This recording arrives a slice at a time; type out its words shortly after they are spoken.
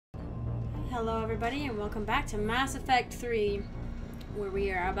Hello everybody and welcome back to Mass Effect 3, where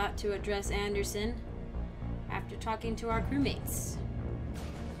we are about to address Anderson after talking to our crewmates.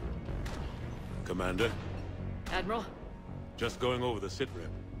 Commander? Admiral? Just going over the sitrep.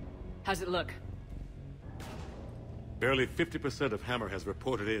 How's it look? Barely 50% of Hammer has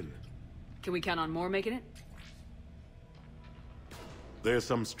reported in. Can we count on more making it? There's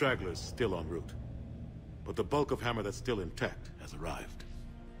some stragglers still en route. But the bulk of Hammer that's still intact has arrived.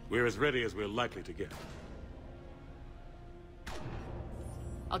 We're as ready as we're likely to get.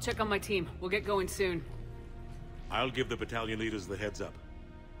 I'll check on my team. We'll get going soon. I'll give the battalion leaders the heads up.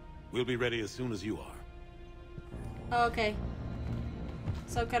 We'll be ready as soon as you are. Oh, okay.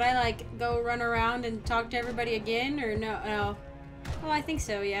 So could I, like, go run around and talk to everybody again, or no? No. Oh, I think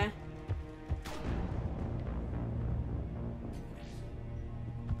so, yeah.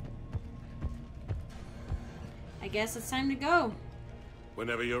 I guess it's time to go.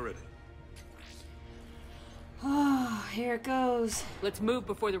 Whenever you're ready. Oh, here it goes. Let's move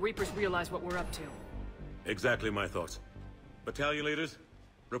before the Reapers realize what we're up to. Exactly my thoughts. Battalion leaders,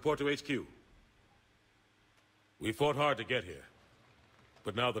 report to HQ. We fought hard to get here.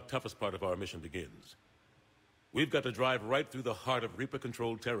 But now the toughest part of our mission begins. We've got to drive right through the heart of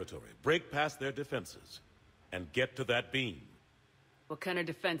Reaper-controlled territory, break past their defenses, and get to that beam. What kind of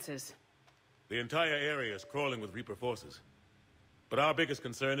defenses? The entire area is crawling with Reaper forces. But our biggest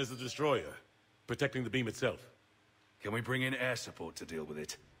concern is the destroyer, protecting the beam itself. Can we bring in air support to deal with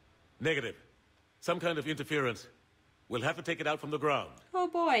it? Negative. Some kind of interference. We'll have to take it out from the ground. Oh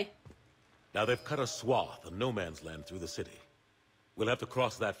boy. Now they've cut a swath of no man's land through the city. We'll have to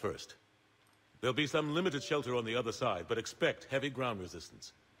cross that first. There'll be some limited shelter on the other side, but expect heavy ground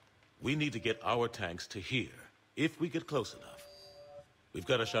resistance. We need to get our tanks to here, if we get close enough. We've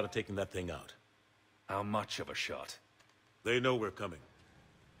got a shot at taking that thing out. How much of a shot? They know we're coming.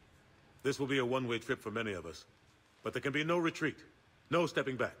 This will be a one-way trip for many of us. But there can be no retreat. No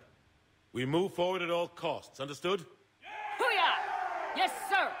stepping back. We move forward at all costs, understood? Hoo-yah! Yes,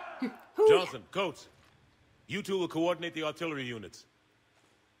 sir! Johnson, Coates. You two will coordinate the artillery units.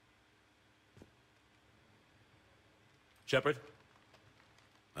 Shepard,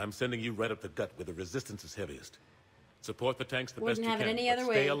 I'm sending you right up the gut where the resistance is heaviest. Support the tanks the best Wouldn't you have it can, any but other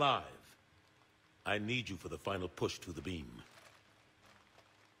stay way. alive. I need you for the final push to the beam.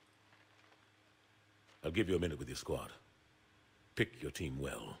 I'll give you a minute with your squad. Pick your team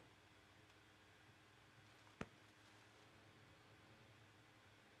well.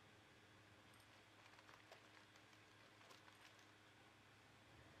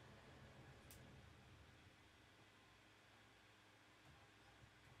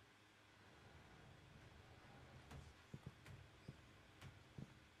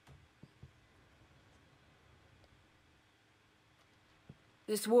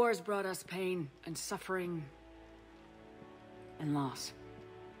 This war has brought us pain and suffering and loss.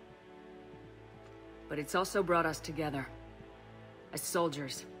 But it's also brought us together. As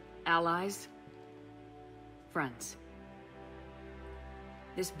soldiers, allies, friends.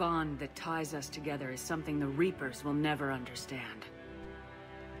 This bond that ties us together is something the Reapers will never understand.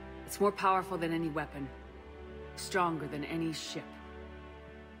 It's more powerful than any weapon, stronger than any ship.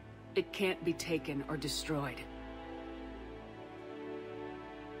 It can't be taken or destroyed.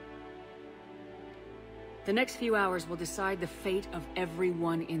 The next few hours will decide the fate of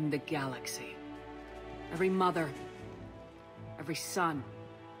everyone in the galaxy. Every mother, every son,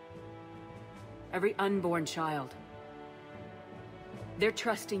 every unborn child. They're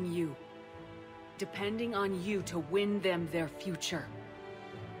trusting you, depending on you to win them their future.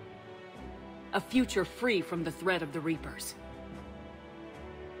 A future free from the threat of the Reapers.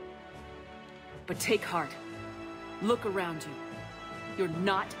 But take heart. Look around you. You're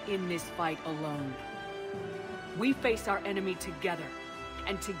not in this fight alone. We face our enemy together,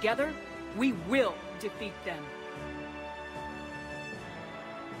 and together, we will defeat them.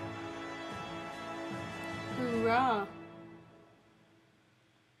 Hoorah.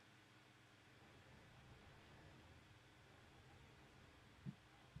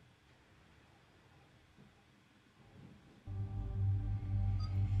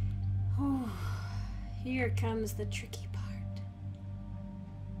 Oh, here comes the tricky part.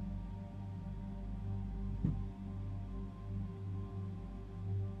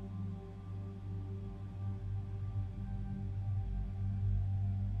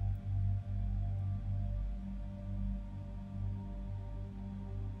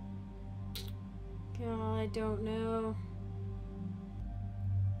 Oh, I don't know.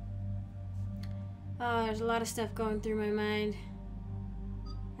 Oh, there's a lot of stuff going through my mind.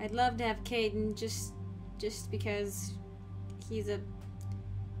 I'd love to have Caden just because he's a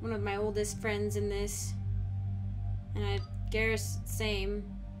one of my oldest friends in this. And Garrus, same.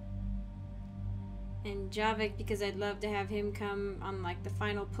 And Javik, because I'd love to have him come on like the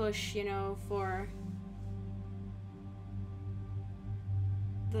final push, you know, for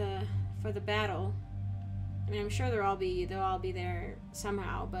the battle. I mean, I'm sure they'll all be there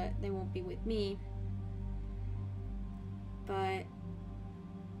somehow, but they won't be with me. But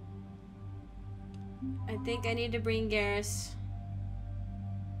I think I need to bring Garrus.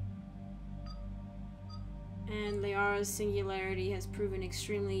 And Liara's singularity has proven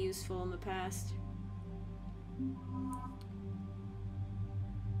extremely useful in the past.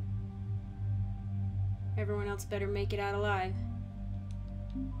 Everyone else better make it out alive.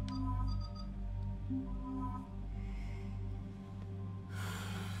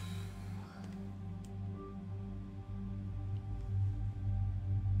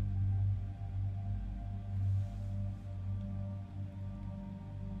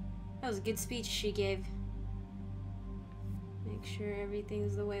 That was a good speech she gave. Make sure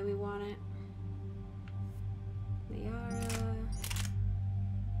everything's the way we want it. Liara.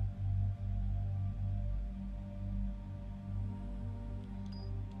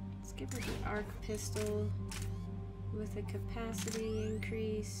 Let's give her the arc pistol with a capacity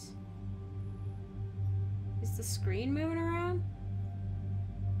increase. Is the screen moving around?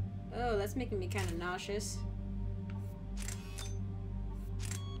 Oh, that's making me kind of nauseous.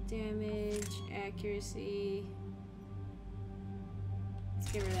 Damage, accuracy.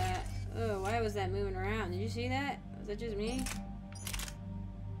 Let's give her that. Oh, why was that moving around? Did you see that? Was that just me?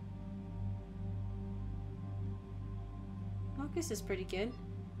 Focus is pretty good.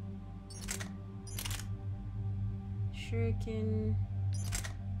 Shuriken.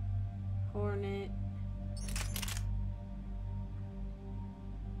 Hornet.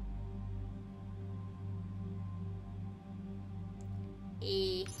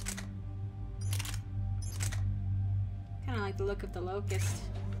 Kind of like the look of the Locust.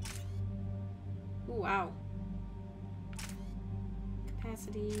 Ooh, wow.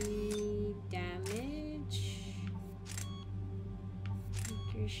 Capacity, damage,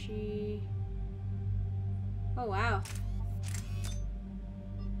 accuracy. Oh, wow.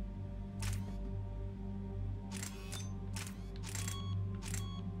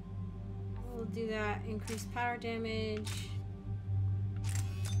 We'll do that. Increased power damage.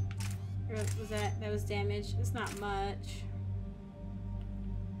 Or was that was damage? It's not much.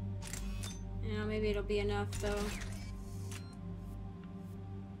 You know, maybe it'll be enough though.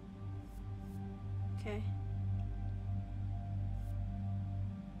 Okay.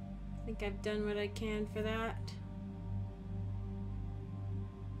 I think I've done what I can for that.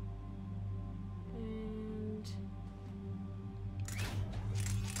 And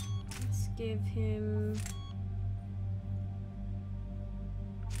let's give him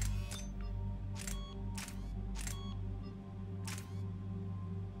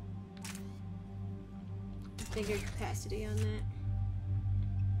bigger capacity on that.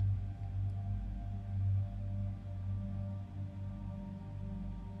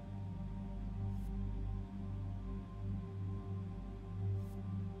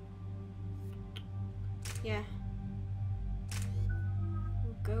 Yeah.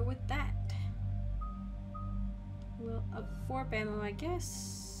 We'll go with that. We'll up warp ammo, I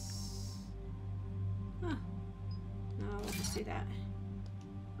guess. Huh. No, we'll just do that.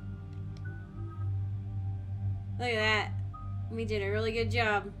 Look at that. We did a really good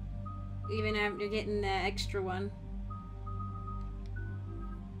job. Even after getting the extra one.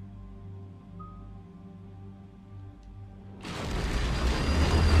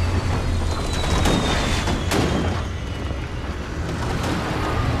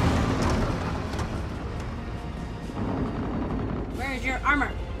 Where's your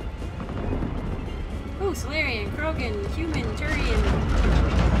armor? Ooh, Solarian, Krogan, Human, Turian.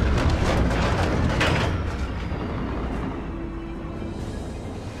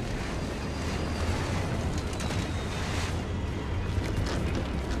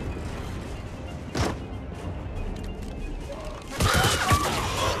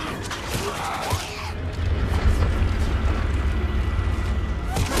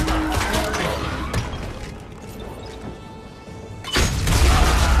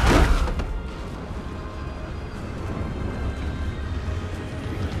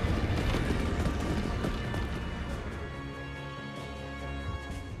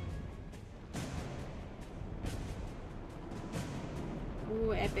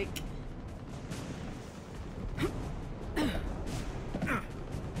 Ooh, epic.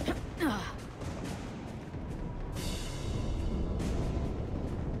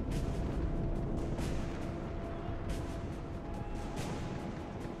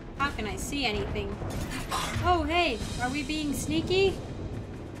 can I see anything? Oh, hey, are we being sneaky?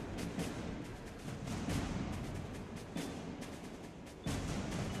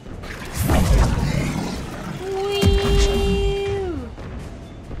 Whee!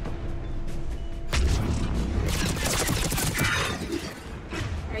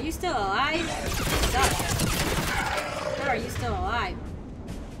 Are you still alive? Suck. How are you still alive?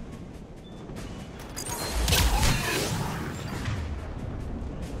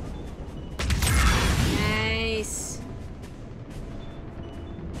 Nice.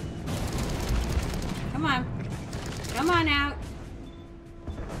 Come on. Come on out.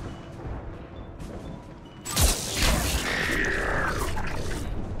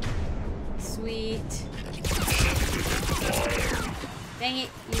 Sweet. Dang it,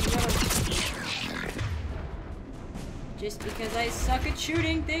 you little... Just because I suck at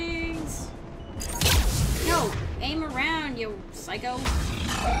shooting things. No, aim around, you psycho.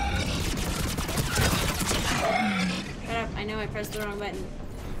 Shut up, I know I pressed the wrong button.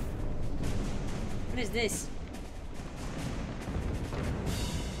 What is this?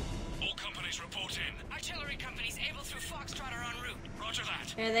 All companies report in. Artillery companies able through Foxtrot are en route. Roger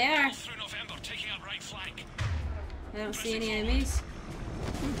that. There they are. All through November, taking up right flank. I don't see any enemies.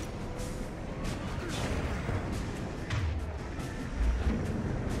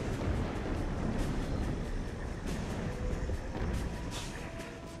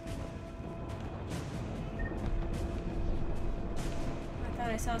 I thought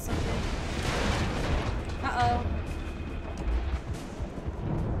I saw something. Uh-oh.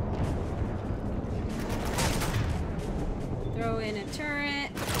 Throw in a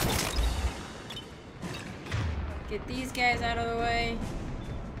turret. Get these guys out of the way.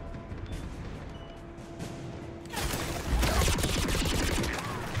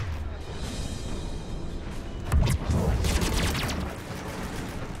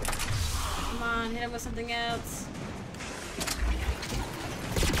 Come on, hit him with something else.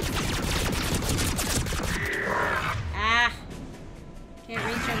 Ah! Can't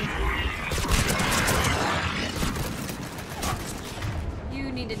reach him.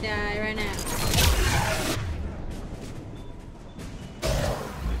 You need to die right now.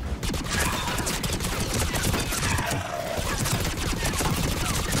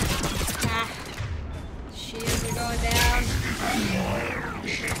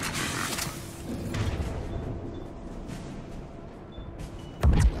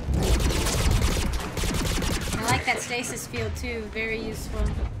 Stasis field too, very useful.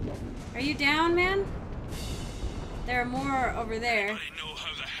 Are you down, man? There are more over there. Anybody know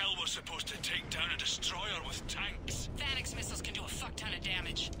how the hell we're supposed to take down a destroyer with tanks? Phalanx missiles can do a fuck ton of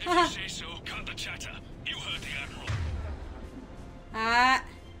damage. If you say so, cut the chatter. You heard the Admiral. Ah.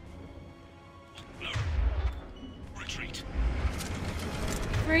 No. Retreat.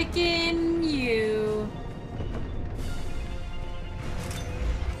 Freaking you.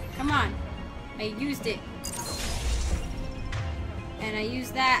 Come on. I used it. And I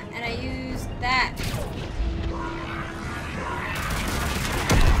used that, and I used that.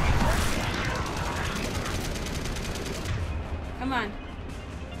 Come on.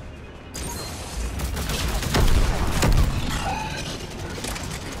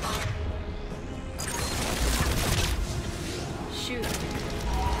 Shoot.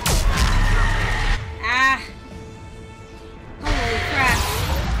 Ah. Holy crap.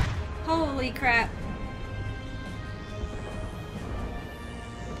 Holy crap.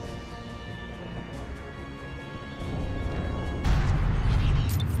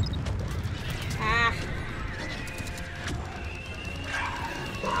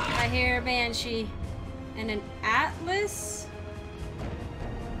 Banshee and an Atlas?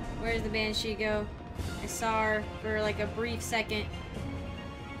 Where's the Banshee go? I saw her for like a brief second.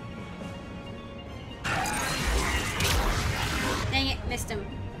 Dang it, missed him.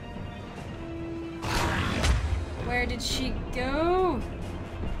 Where did she go?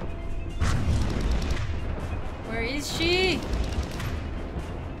 Where is she?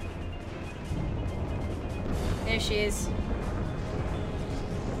 There she is.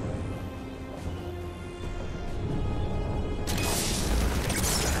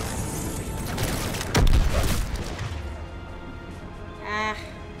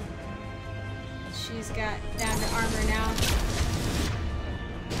 She's got down to armor now.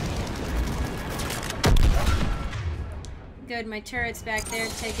 Good, my turret's back there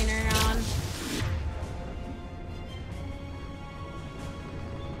taking her on.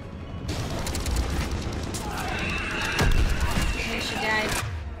 And she died.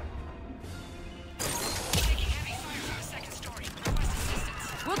 Taking heavy fire from the second story. Request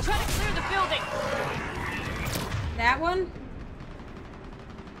assistance. We'll try to clear the building. That one?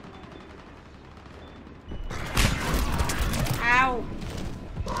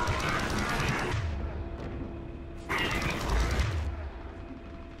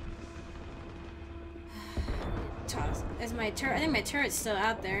 my turret? I think my turret's still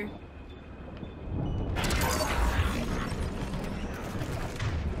out there.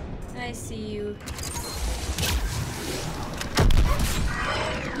 I see you.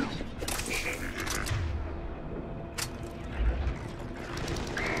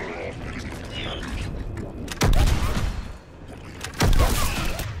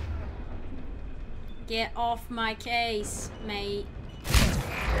 Get off my case, mate.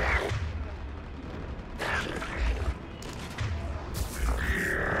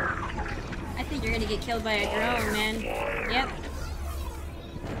 I think you're gonna get killed by a drone, man. Yep.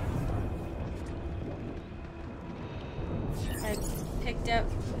 I picked up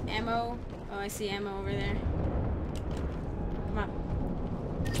ammo. Oh, I see ammo over there. Come on.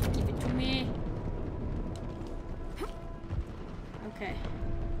 Give it to me. Okay.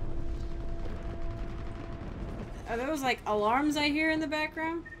 Are those like alarms I hear in the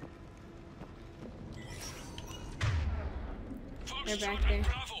background? They're back there.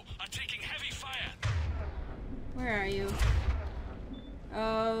 Bravo are taking heavy fire. Where are you?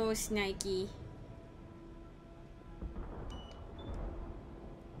 Oh, Snikey.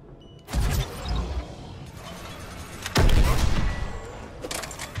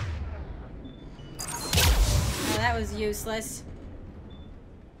 Oh, that was useless.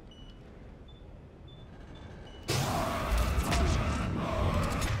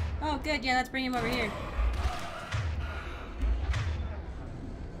 Oh, good. Yeah, let's bring him over here.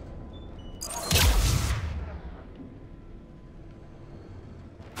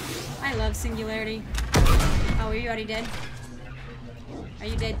 I love Singularity. Oh, are you already dead? Are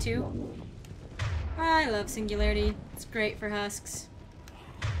you dead too? I love Singularity. It's great for husks.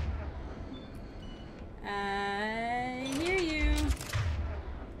 I hear you.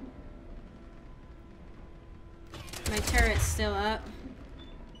 My turret's still up.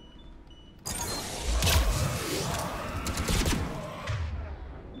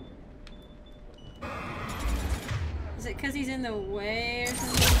 Is it because he's in the way or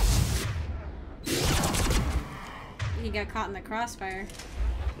something? He got caught in the crossfire.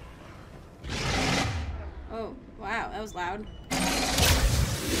 Oh, wow, that was loud.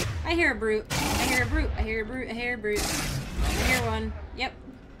 I hear a brute. I hear a brute. I hear a brute. I hear a brute. I hear one. Yep.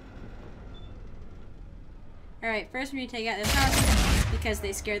 Alright, first we need to take out this house because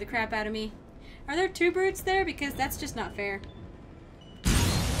they scare the crap out of me. Are there two brutes there? Because that's just not fair.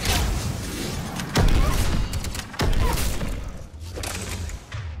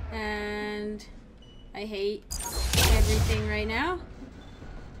 And I hate everything right now.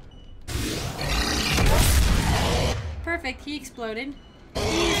 Perfect, he exploded. He's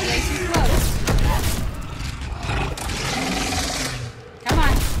way too close. Come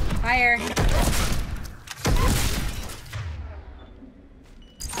on, fire.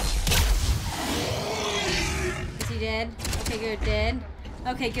 Is he dead? Okay, good, dead.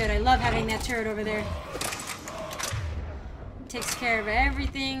 Okay, good, I love having that turret over there. Takes care of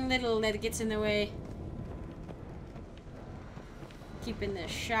everything little that gets in the way. Keeping the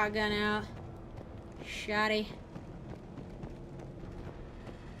shotgun out. Shotty.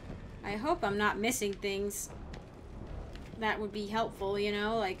 I hope I'm not missing things. That would be helpful, you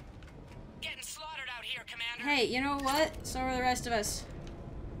know, like... Getting slaughtered out here, Commander. Hey, you know what? So are the rest of us.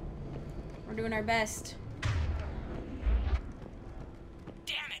 We're doing our best.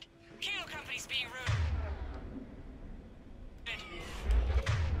 Damn it! Kilo Company's being rude.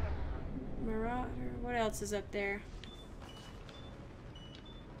 Marauder, what else is up there?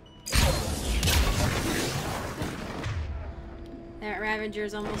 That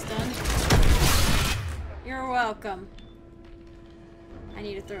Ravager's almost done. You're welcome. I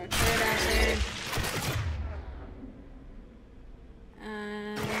need to throw a turret out there.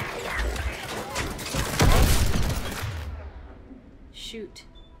 Shoot.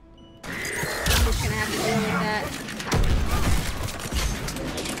 I'm just gonna have to deal with that.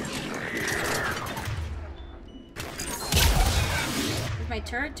 Is my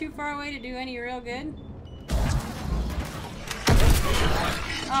turret too far away to do any real good?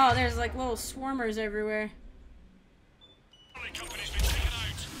 Oh, there's like little swarmers everywhere. Company's been taken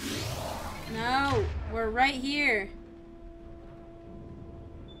out. No, we're right here.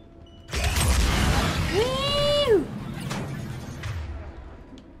 Woo!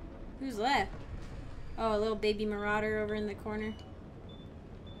 Who's left? Oh, a little baby marauder over in the corner.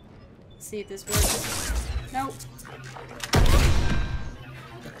 Let's see if this works. Nope.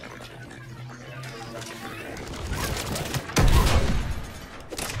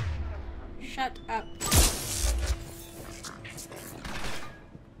 Shut up.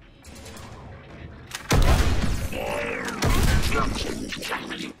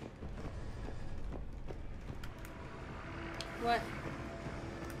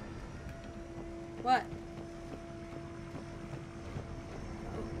 What?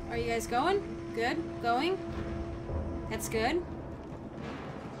 Are you guys going? Good? Going? That's good.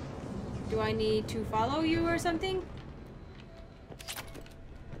 Do I need to follow you or something?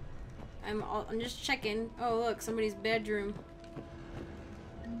 I'm just checking. Oh, look, somebody's bedroom.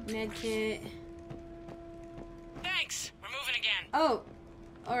 Medkit. Thanks. We're moving again. Oh,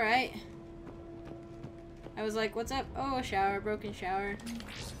 alright. I was like, what's up? Oh, a shower, broken shower.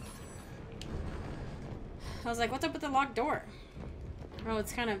 I was like, what's up with the locked door? Oh,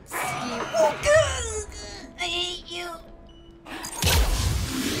 it's kind of skewed. I hate you.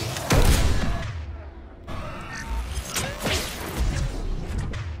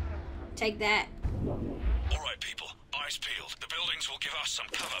 Take that. All right, people. Eyes peeled. The buildings will give us some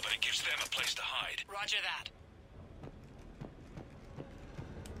cover, but it gives them a place to hide. Roger that.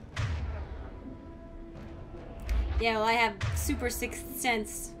 Yeah, well, I have super sixth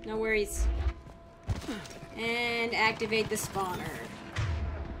sense. No worries. And activate the spawner.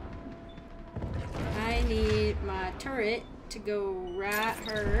 I need my turret to go right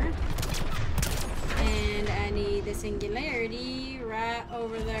here. And I need the singularity right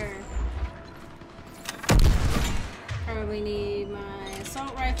over there. Probably need my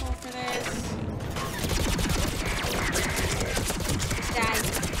assault rifle for this. Just die.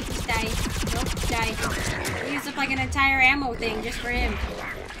 Just die. Nope, die. I used up like an entire ammo thing just for him.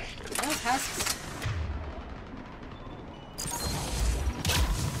 Those husks.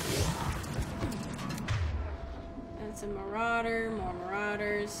 That's a marauder, more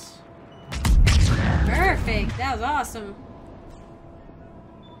marauders. Perfect! That was awesome.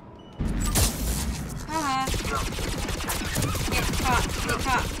 Haha. Get caught. Get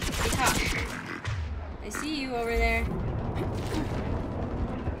caught. Get caught. I see you over there.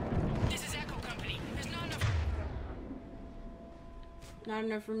 This is Echo Company. There's not enough. Not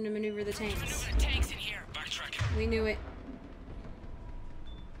enough room to maneuver the tanks. Maneuver the tanks in here. Backtracking. We knew it.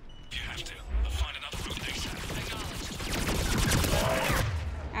 If you have to, I'll find another route ASAP.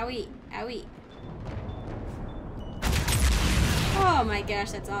 Owie. Acknowledged. Owie. Oh my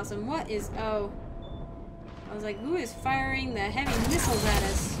gosh, that's awesome. What is... Oh. I was like, who is firing the heavy missiles at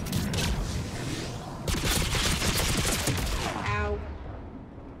us? Ow.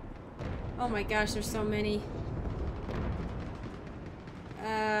 Oh my gosh, there's so many.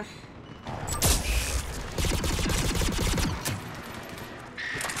 Ah,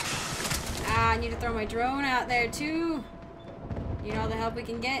 I need to throw my drone out there too. Need all the help we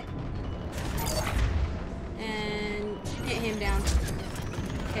can get. And hit him down.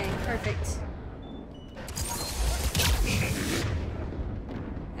 Okay, perfect.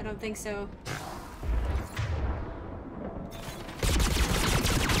 I don't think so.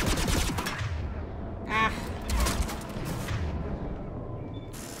 Ah.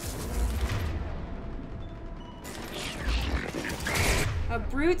 A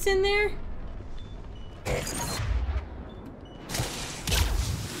brute's in there?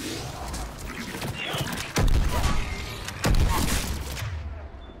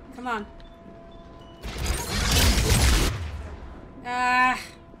 Come on. Ah.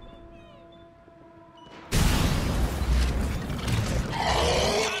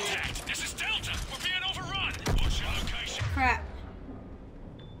 Contact! This is Delta! We're being overrun! What's your location? Crap.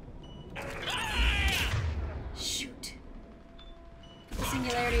 Shoot. Put the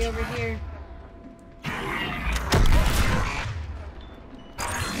singularity over here.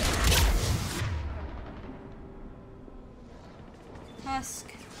 Husk.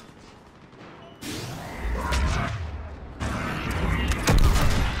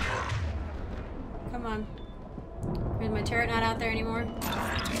 Come on. Is my turret not out there anymore?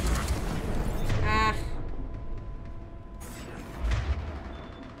 Ah.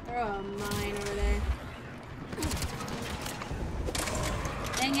 Throw a mine over there.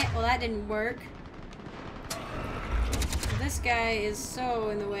 Dang it. Well, that didn't work. This guy is so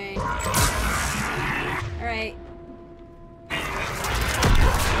in the way. Alright.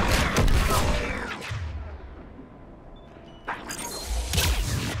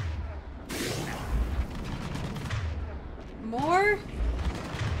 More?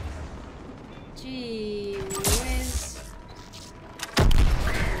 Gee whiz.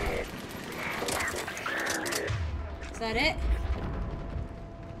 Is that it?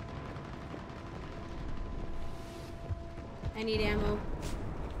 I need ammo.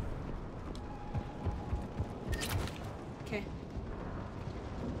 Okay.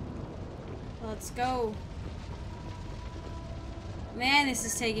 Let's go. Man, this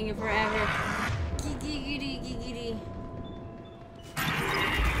is taking forever. Giggity.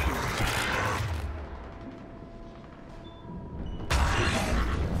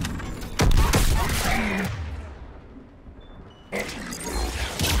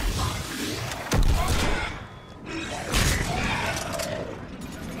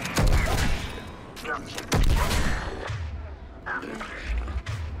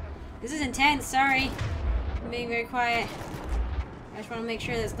 This is intense, sorry. I'm being very quiet. I just want to make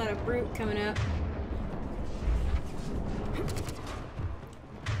sure that's not a brute coming up.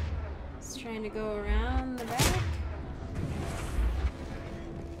 Just trying to go around the back.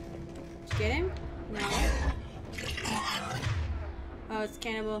 Did you get him? No. Oh, it's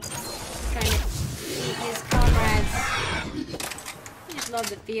cannibal. Trying to eat his comrades. I just love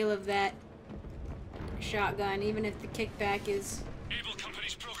the feel of that shotgun, even if the kickback is Able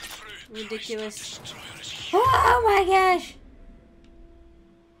company's broken through. ridiculous. Destroyer is huge. Oh my gosh!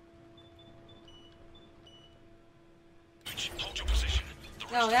 Hold your position. The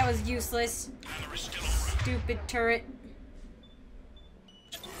Oh, that was useless. hammer is still en route. Stupid turret.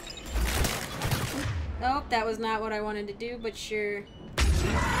 Nope, that was not what I wanted to do, but sure.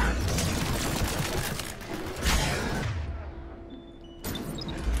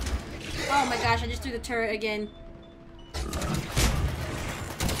 Oh my gosh, I just threw the turret again.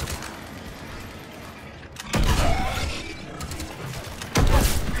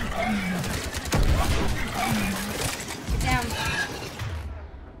 Get down.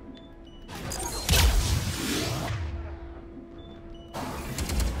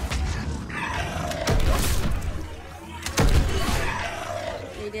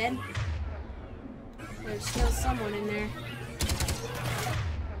 Are you dead? There's still someone in there.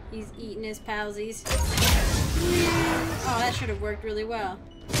 He's eating his palsies. Oh, that should have worked really well.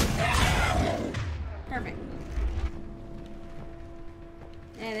 Perfect.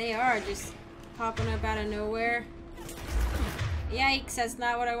 Yeah, they are just popping up out of nowhere. Yikes, that's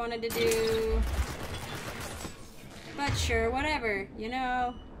not what I wanted to do. But sure, whatever, you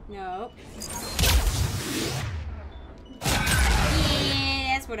know. Nope.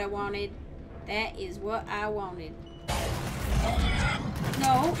 Yeah, that's what I wanted. That is what I wanted.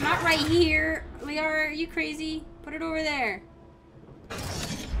 No, not right here. Liara, are you crazy? Put it over there.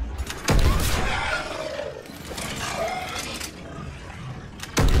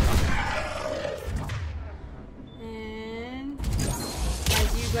 And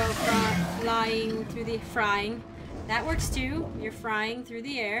as you go flying through the frying, that works too. You're frying through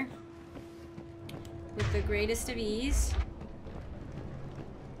the air with the greatest of ease.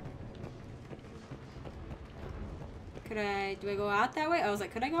 Do I go out that way? I was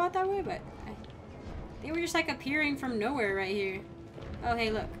like, could I go out that way? But they were just like appearing from nowhere right here. Oh, hey,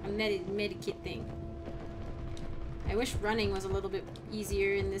 look, a medikit thing. I wish running was a little bit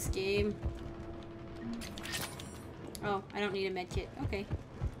easier in this game. Oh, I don't need a medkit. Okay.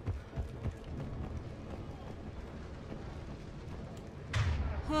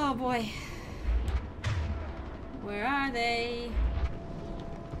 Oh boy. Where are they?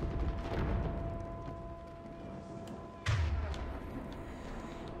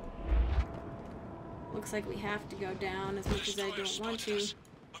 Looks like we have to go down as much as I don't want to.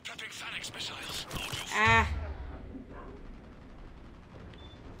 We're prepping Phalanx missiles. Ah!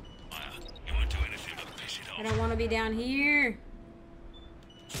 Maya, you won't do anything but piss it off. I don't want to be down here.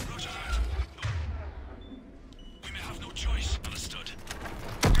 Roger that. We may have no choice. Understood.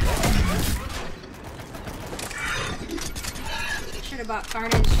 Should have bought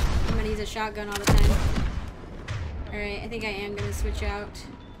Carnage. I'm gonna use a shotgun all the time. Alright, I think I am gonna switch out.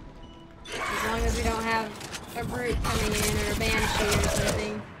 As long as we don't have a brute coming in or a banshee or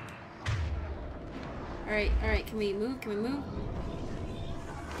something. Alright, can we move? Can we move?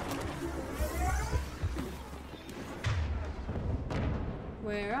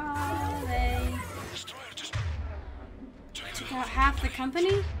 Where are they? Destroyer just Took out half the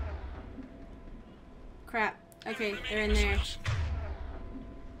company? Crap. Okay, they're in there.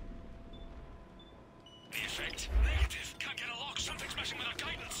 The effect negative. Can't get a lock. Something's messing with our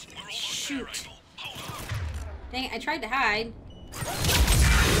guidance. We're almost Shoot. there, Able. Hold on. Dang it, I tried to hide.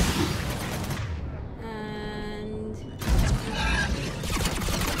 And...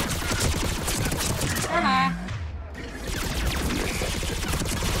 Haha.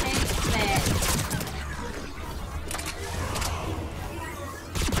 Take that.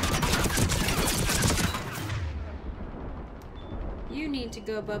 You need to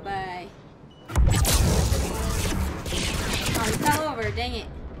go bye-bye. Oh, he fell over, dang it.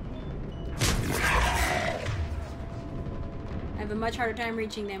 I have a much harder time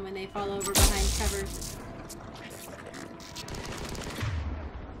reaching them when they fall over behind cover.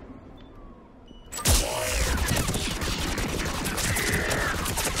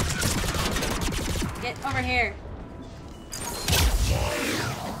 Get over here.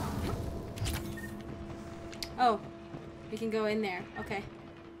 Oh, we can go in there. Okay.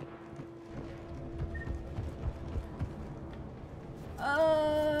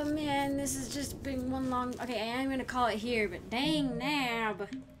 Oh man, this has just been one long... Okay, I am gonna call it here, but dang nab.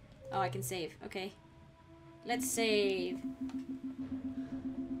 Oh, I can save. Okay. Let's save.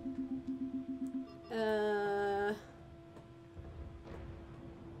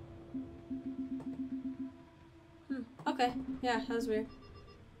 Okay. Yeah, that was weird.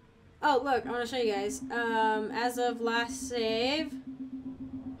 Oh, look, I want to show you guys. As of last save,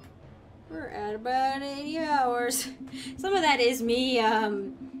 we're at about 80 hours. Some of that is me,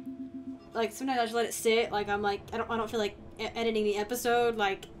 like, sometimes I just let it sit. Like, I'm like, I don't feel like editing the episode,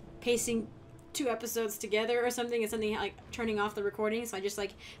 like, pacing 2 episodes together or something. It's something like turning off the recording, so I just,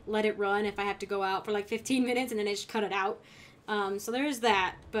 like, let it run if I have to go out for, like, 15 minutes, and then I just cut it out. So there's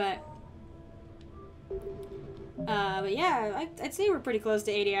that, but yeah, I'd say we're pretty close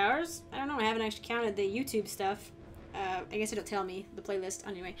to 80 hours. I don't know, I haven't actually counted the YouTube stuff. I guess it'll tell me, the playlist,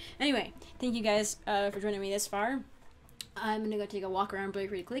 Anyway, thank you guys for joining me this far. I'm gonna go take a walk around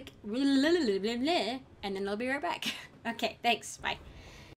really quick, and then I'll be right back. Okay, thanks, bye.